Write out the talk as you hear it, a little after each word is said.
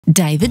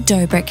David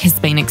Dobrik has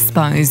been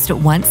exposed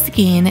once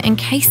again in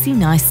Casey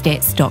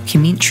Neistat's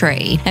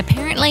documentary.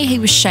 Apparently he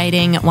was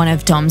shading one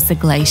of Dom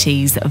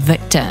Ziglati's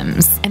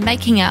victims and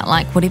making out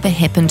like whatever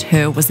happened to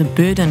her was a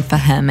burden for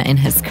him in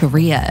his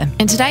career.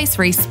 In today's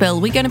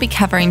Respill, we're going to be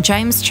covering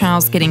James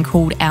Charles getting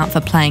called out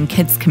for playing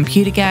kids'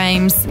 computer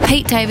games,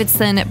 Pete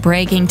Davidson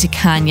bragging to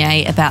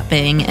Kanye about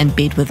being in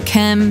bed with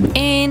Kim,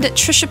 and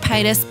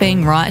TRISHA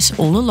being right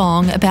all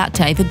along about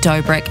David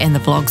Dobrik and the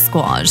Vlog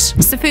Squad.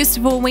 So first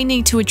of all, we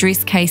need to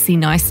address Casey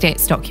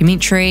Neistat's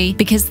documentary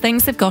because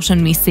things have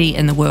gotten messy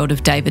in the world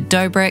of David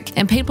Dobrik,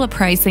 and people are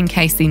praising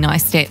Casey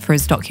Neistat for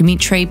his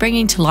documentary,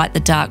 bringing to light the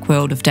dark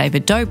world of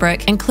David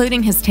Dobrik,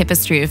 including his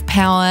tapestry of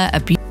power,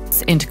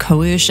 abuse, and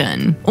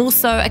coercion.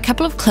 Also, a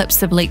couple of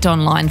clips have leaked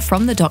online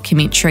from the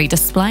documentary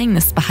displaying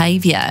this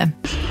behaviour.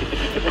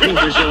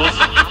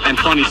 Visuals and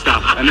funny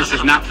stuff, and this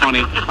is not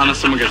funny unless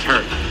someone gets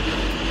hurt.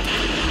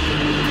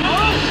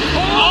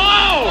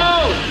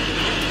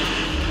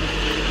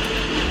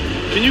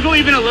 Can you go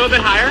even a little bit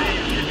higher?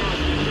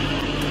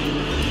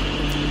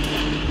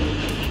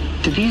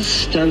 Do these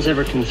stunts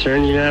ever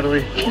concern you,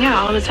 Natalie? Yeah,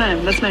 all the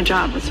time. That's my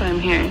job. That's why I'm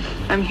here.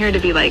 I'm here to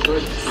be like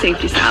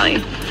Safety Sally.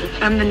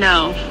 I'm the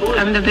no.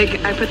 I'm the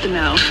big, I put the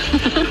no.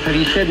 Have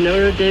you said no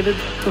to David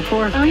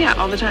before? Oh yeah,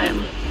 all the time.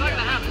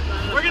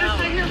 We're gonna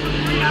stay here for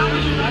 3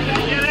 hours. I'm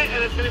gonna get it,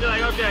 and it's gonna be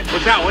like, okay.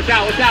 What's out? What's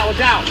out? What's out? What's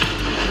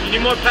out? You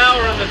need more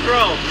power on the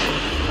throw.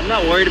 I'm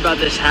not worried about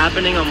this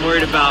happening. I'm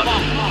worried about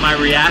my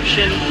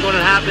reaction when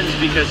it happens,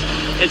 because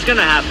it's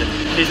gonna happen.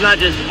 He's not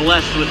just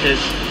blessed with his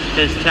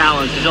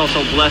talents, he's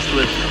also blessed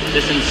with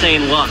this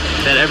insane luck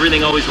that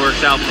everything always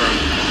works out for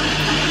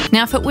him.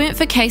 Now, if it weren't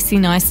for Casey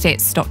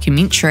Neistat's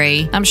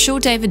documentary, I'm sure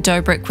David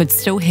Dobrik would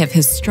still have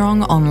his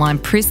strong online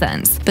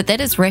presence, but that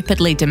is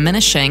rapidly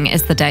diminishing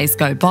as the days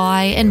go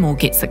by and more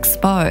gets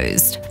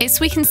exposed. As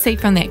we can see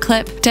from that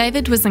clip,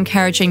 David was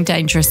encouraging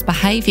dangerous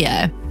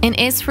behaviour, and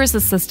as for his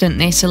assistant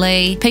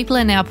Natalie, people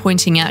are now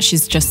pointing out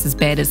she's just as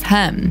bad as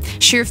him.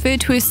 She referred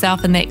to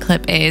herself in that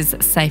clip as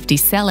Safety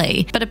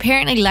Sally, but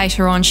apparently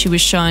later on she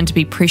was shown to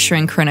be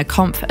pressuring Corinna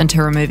Kompf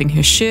into removing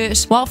her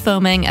shirt while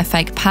filming a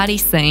fake party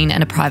scene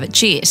in a private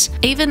jet,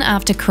 even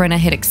after Corinna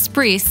had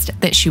expressed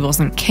that she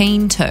wasn't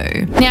keen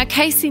to. Now,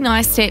 Casey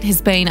Neistat has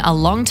been a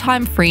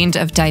long-time friend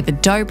of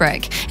David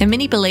Dobrik, and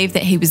many believe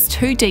that he was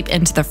too deep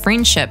into the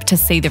friendship to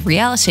see the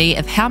reality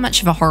of how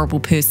much of a horrible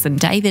person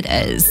David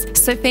is.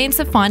 So fans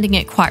are finding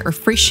it quite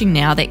refreshing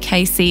now that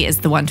Casey is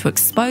the one to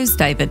expose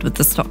David with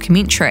this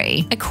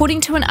documentary.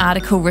 According to an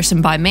article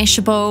written by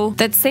Mashable,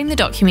 they'd seen the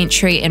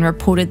documentary and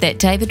reported that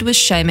David was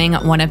shaming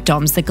one of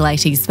Dom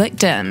Ziglati's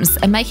victims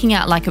and making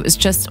out like it was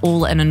just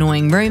all an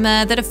annoying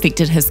rumour that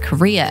affected his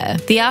career.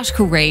 The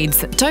article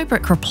reads,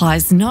 Dobrik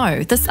replies,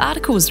 "No, this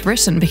article was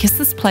written because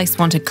this place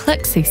wanted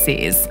clicks," he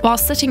says, while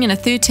sitting in a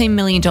 $13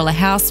 million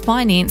house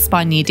financed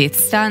by near-death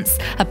stunts,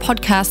 a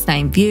podcast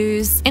named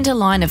Views, and a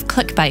line of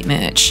clickbait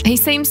merch. He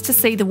seems to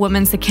see the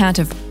woman's account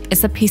of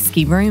as a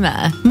pesky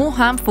rumour, more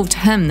harmful to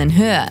him than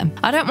her.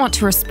 "I don't want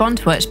to respond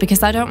to it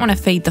because I don't want to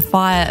feed the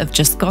fire of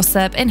just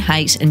gossip and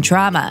hate and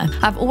drama.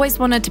 I've always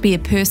wanted to be a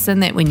person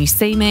that when you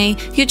see me,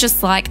 you're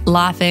just like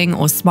laughing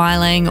or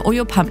smiling or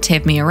you're pumped to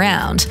have me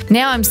around.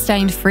 Now I'm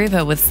stained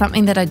forever with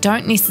something that I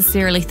don't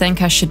necessarily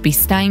think I should be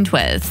stained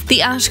with."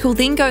 The article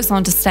then goes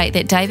on to state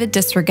that David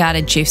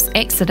disregarded Jeff's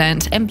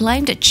accident and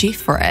blamed Jeff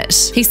for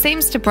it. He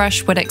seems to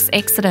brush Whittock's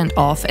accident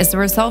off as a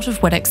result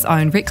of Whittock's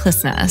own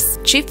recklessness.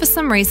 Jeff for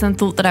some reason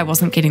thought that I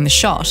wasn't getting the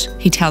shot,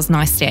 he tells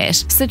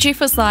Neistat. So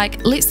Jeff was like,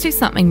 let's do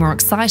something more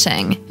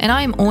exciting. And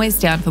I am always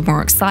down for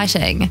more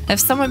exciting. If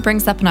someone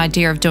brings up an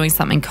idea of doing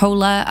something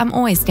cooler, I'm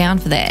always down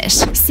for that.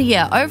 So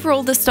yeah,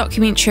 overall this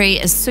documentary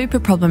is super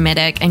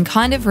problematic and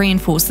kind of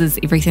reinforces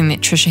everything that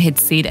TRISHA had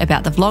said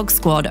about the Vlog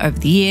Squad over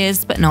the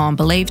years, but no one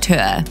believed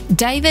her.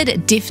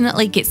 David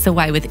definitely gets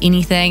away with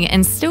anything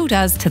and still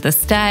does to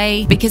this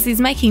day because he's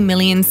making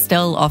millions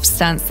still off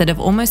stunts that have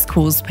almost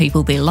caused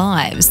people their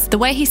lives. The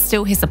way he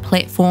still has a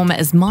platform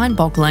is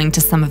mind-boggling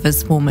to some of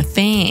his former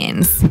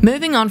fans.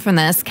 Moving on from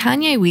this,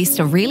 Kanye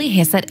West really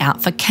has it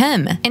out for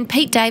Kim, and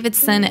Pete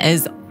Davidson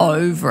is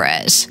over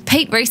it.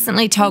 Pete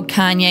recently told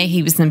Kanye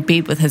he was in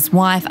bed with his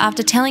wife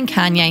after telling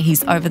Kanye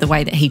he's over the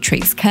way that he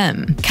treats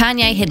Kim.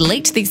 Kanye had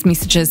leaked these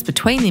messages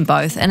between them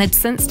both and had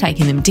since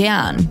taken them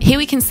down. Here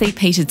we can see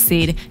Pete had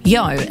said,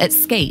 "Yo,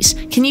 it's Skeet.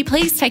 Can you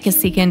please take a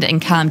second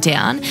and calm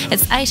down?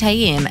 It's 8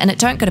 AM and it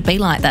don't gotta be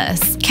like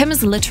this. Kim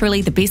is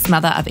literally the best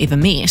mother I've ever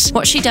met.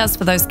 What she does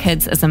for those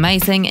kids is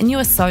amazing and you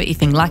are so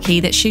effing lucky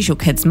that she's your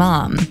kid's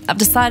mum. I've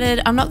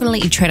decided I'm not gonna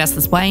let you treat us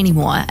this way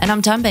anymore and I'm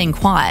done being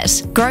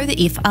quiet. Grow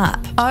the F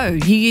up. Oh,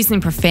 you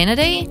using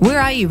profanity? Where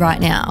are you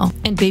right now?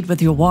 In bed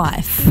with your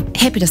wife.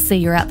 Happy to see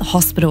you're out the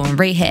hospital and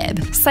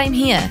rehab. Same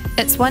here.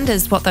 It's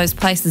wonders what those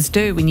places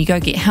do when you go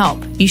get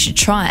help. You should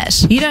try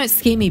it. You don't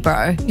scare me,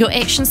 bro. Your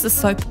actions are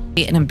so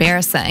and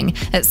embarrassing.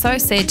 It's so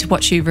sad to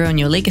watch you ruin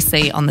your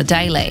legacy on the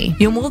daily.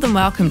 You're more than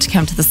welcome to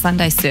come to the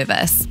Sunday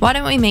service. Why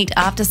don't we meet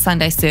after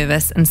Sunday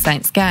service in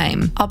Saints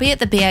game? I'll be at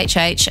the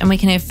BHH and we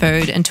can have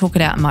food and talk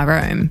it out in my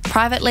room.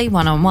 Privately,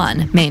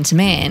 one-on-one,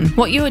 man-to-man.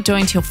 What you are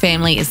doing to your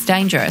family is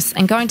dangerous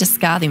and going to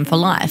scar them for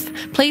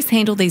life. Please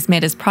handle these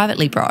matters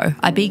privately, bro.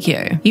 I beg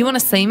you. You want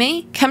to see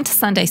me? Come to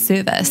Sunday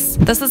service.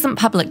 This isn't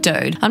public,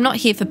 dude. I'm not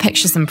here for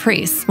pictures and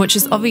press, which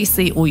is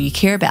obviously all you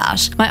care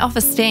about. My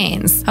offer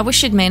stands. I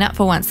wish you'd man up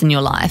for once in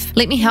your life.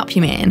 Let me help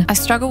you, man. I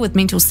struggle with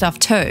mental stuff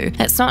too.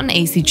 It's not an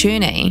easy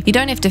journey. You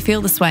don't have to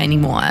feel this way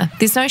anymore.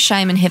 There's no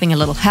shame in having a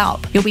little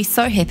help. You'll be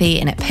so happy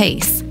and at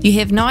peace. You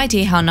have no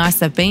idea how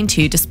nice I've been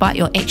to you despite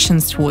your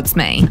actions towards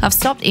me. I've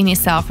stopped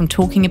NSL from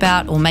talking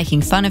about or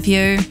making fun of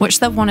you, which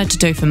they've wanted to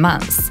do for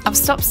months. I've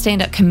stopped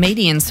stand-up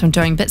comedians from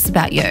doing bits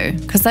about you,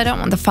 because I don't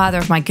want the father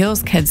of my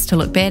girls' kids to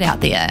look bad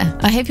out there.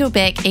 I have your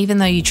back even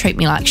though you treat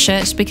me like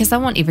shit, because I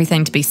want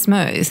everything to be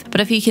smooth.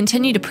 But if you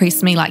continue to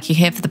press me like you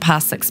have for the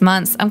past 6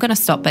 months, I'm going to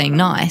stop being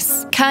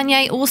nice.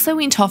 Kanye also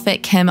went off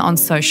at Kim on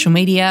social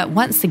media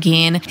once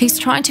again. He's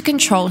trying to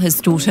control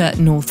his daughter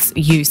North's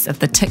use of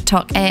the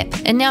TikTok app,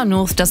 and now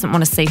North doesn't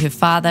want to see her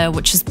father,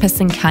 which is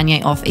pissing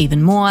Kanye off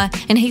even more,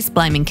 and he's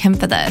blaming Kim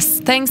for this.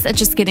 Things are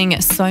just getting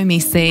so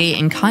messy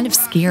and kind of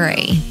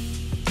scary.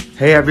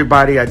 Hey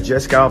everybody, I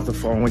just got off the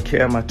phone with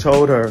Kim. I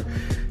told her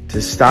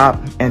to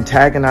stop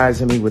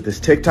antagonizing me with this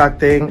TikTok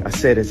thing. I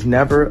said it's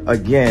never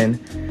again.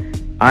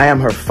 I am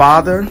her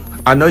father.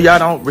 I know y'all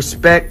don't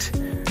respect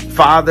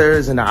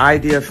fathers and the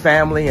idea of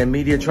family, and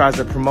media tries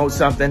to promote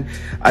something.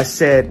 I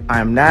said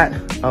I'm not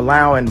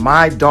allowing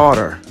my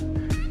daughter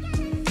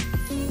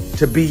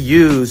to be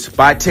used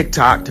by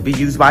TikTok, to be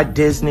used by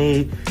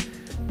Disney.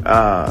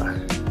 I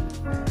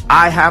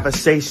have a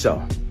say-so.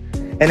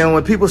 And then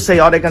when people say,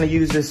 oh, they're going to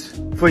use this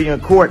for you in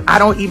court, I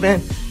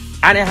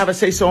didn't have a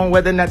say-so on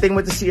whether or not they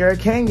went to Sierra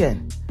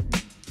Canyon.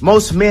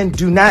 Most men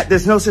do not,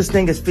 there's no such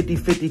thing as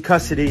 50-50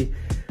 custody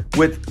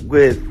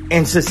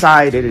in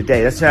society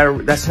today.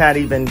 That's not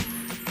even,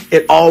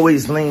 it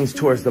always leans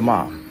towards the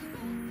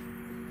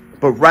mom.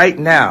 But right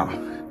now,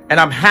 and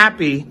I'm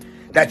happy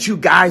that you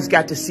guys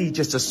got to see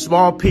just a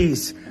small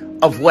piece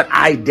of what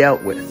I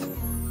dealt with.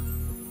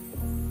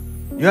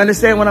 You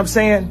understand what I'm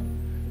saying?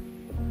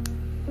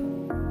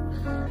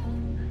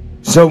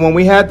 So when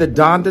we had the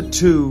Donda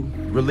 2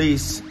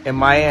 release in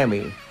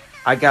Miami,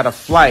 I got a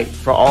flight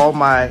for all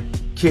my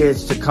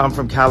kids to come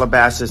from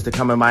Calabasas to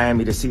come in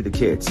Miami to see the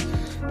kids.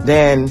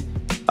 Then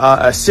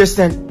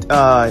assistant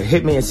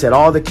hit me and said,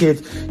 all the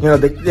kids, you know,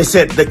 they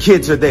said the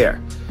kids are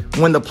there.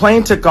 When the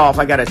plane took off,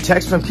 I got a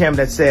text from Kim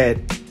that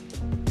said,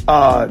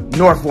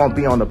 North won't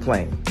be on the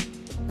plane.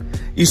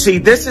 You see,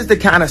 this is the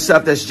kind of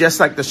stuff that's just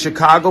like the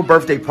Chicago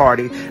birthday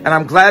party. And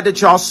I'm glad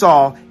that y'all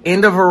saw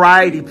in the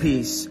variety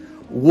piece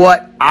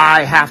what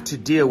I have to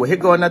deal with. Here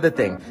go another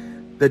thing.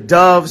 The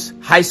Doves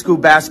high school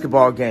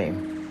basketball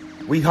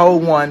game. We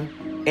hold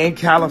one in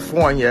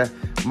California.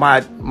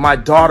 My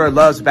daughter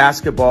loves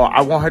basketball.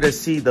 I want her to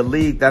see the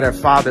league that her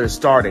father is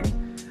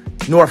starting.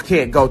 North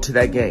can't go to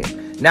that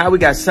game. Now we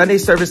got Sunday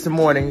service this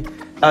morning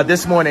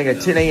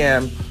at 10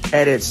 a.m.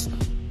 and it's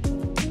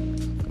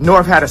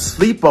North had a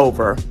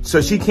sleepover, so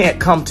she can't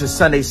come to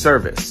Sunday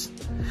service.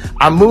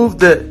 I moved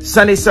the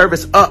Sunday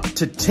service up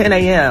to 10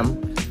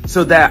 a.m.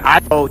 so that I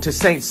go to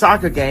Saints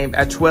soccer game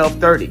at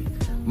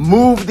 12:30.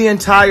 Move the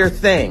entire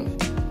thing.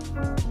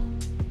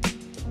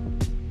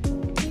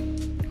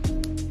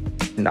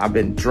 And I've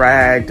been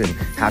dragged and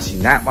how she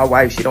not my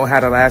wife. She don't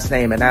have her last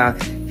name. And now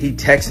he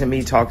texting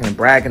me talking and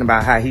bragging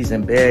about how he's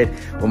in bed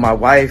with my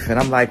wife. And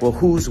I'm like, well,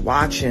 who's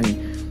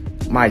watching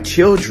my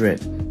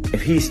children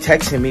if he's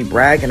texting me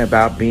bragging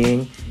about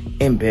being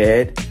in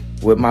bed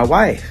with my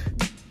wife?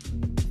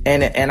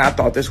 And I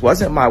thought this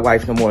wasn't my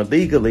wife no more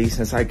legally,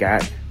 since I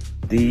got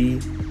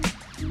the,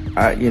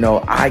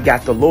 I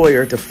got the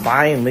lawyer to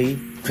finally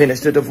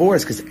finish the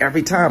divorce. Because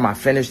every time I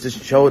finish the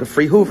show, the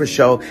Free Hoover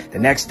show, the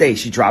next day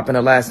she dropping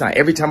her last night.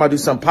 Every time I do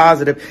something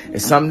positive,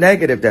 it's something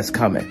negative that's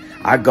coming.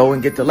 I go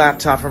and get the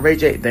laptop from Ray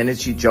J. Then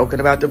she joking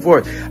about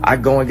divorce. I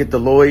go and get the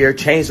lawyer,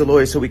 change the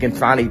lawyer so we can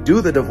finally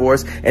do the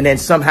divorce. And then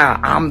somehow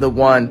I'm the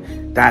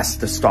one that's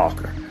the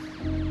stalker.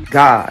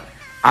 God,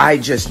 I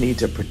just need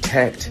to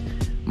protect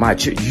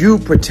you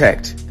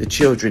protect the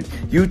children.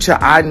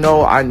 I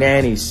know our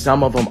nannies,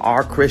 some of them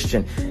are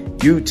Christian.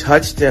 You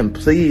touch them,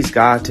 please,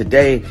 God,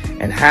 today,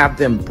 and have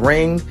them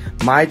bring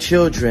my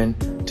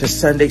children to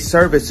Sunday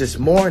service this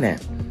morning.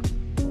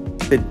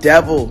 The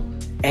devil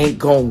ain't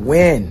gonna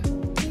win.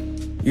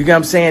 You get what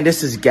I'm saying?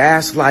 This is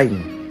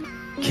gaslighting.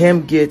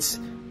 Kim gets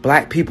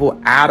black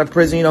people out of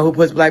prison. You know who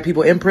puts black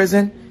people in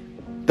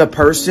prison? The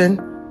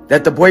person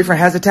that the boyfriend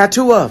has a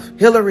tattoo of,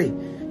 Hillary.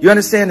 You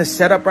understand the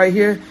setup right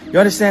here? You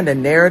understand the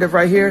narrative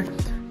right here?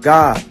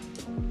 God,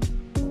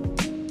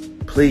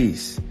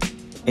 please,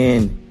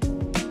 in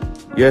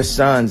your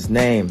son's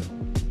name,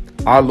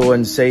 our Lord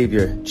and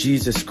Savior,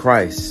 Jesus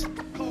Christ,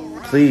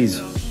 please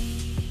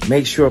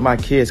make sure my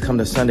kids come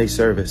to Sunday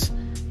service.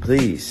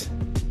 Please.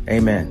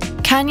 Amen.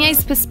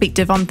 Kanye's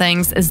perspective on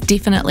things is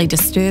definitely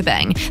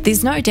disturbing.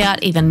 There's no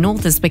doubt even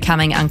North is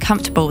becoming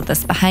uncomfortable with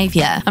this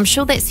behaviour. I'm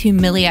sure that's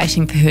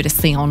humiliating for her to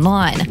see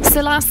online.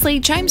 So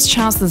lastly, James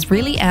Charles is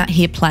really out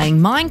here playing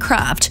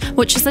Minecraft,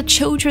 which is a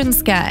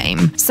children's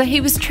game. So he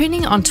was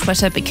trending on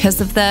Twitter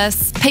because of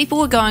this. People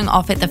were going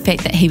off at the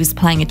fact that he was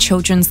playing a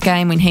children's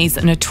game when he's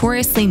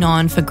notoriously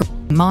known for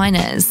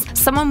minors.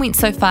 Someone went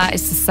so far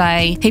as to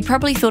say he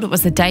probably thought it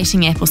was a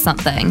dating app or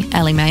something,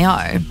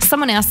 LMAO.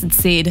 Someone else had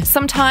said,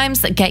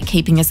 sometimes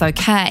gatekeeping is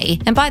okay.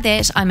 And by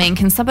that, I mean,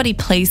 can somebody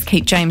please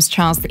keep James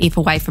Charles the F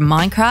away from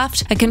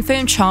Minecraft? A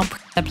confirmed child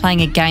predator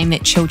playing a game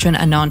that children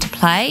are known to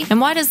play?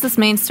 And why does this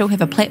man still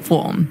have a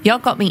platform? Y'all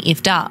got me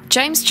effed up.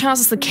 James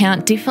Charles'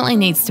 account definitely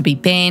needs to be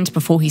banned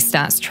before he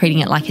starts treating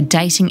it like a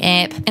dating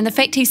app. And the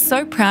fact he's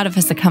so proud of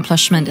his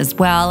accomplishment as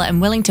well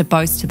and willing to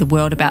boast to the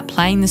world about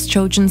playing this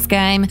children's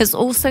game is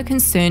also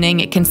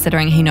concerning,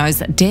 considering he knows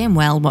damn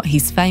well what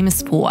he's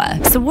famous for.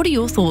 So what are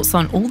your thoughts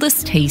on all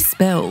this tea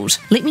spilled?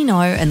 Let me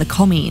know in the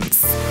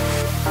comments.